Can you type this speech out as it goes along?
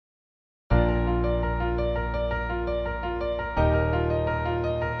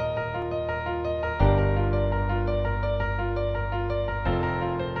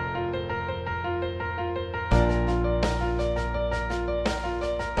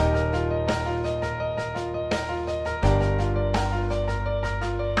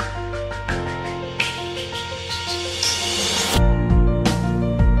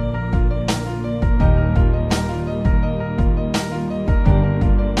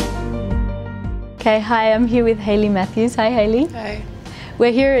Okay, hi, I'm here with Hayley Matthews. Hi, Hayley. Hi.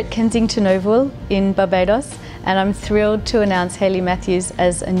 We're here at Kensington Oval in Barbados, and I'm thrilled to announce Hayley Matthews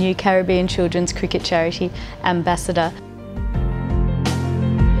as a new Caribbean Children's Cricket Charity Ambassador.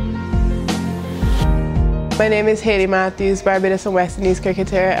 My name is Hayley Matthews, Barbados and WI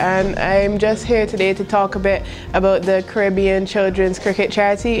cricketer, and I'm just here today to talk a bit about the Caribbean Children's Cricket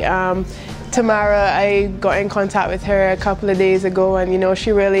Charity. Tamara, I got in contact with her a couple of days ago, and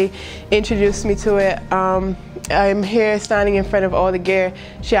she really introduced me to it. I'm here standing in front of all the gear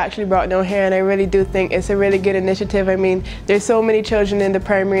she actually brought down here, and I really do think it's a really good initiative. I mean, there's so many children in the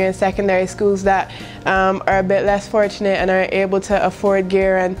primary and secondary schools that are a bit less fortunate and are able to afford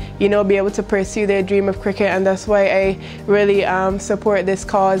gear and be able to pursue their dream of cricket, and that's why I really support this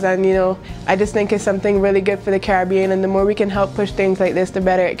cause. And I just think it's something really good for the Caribbean, and the more we can help push things like this, the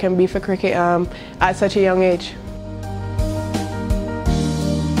better it can be for cricket at such a young age.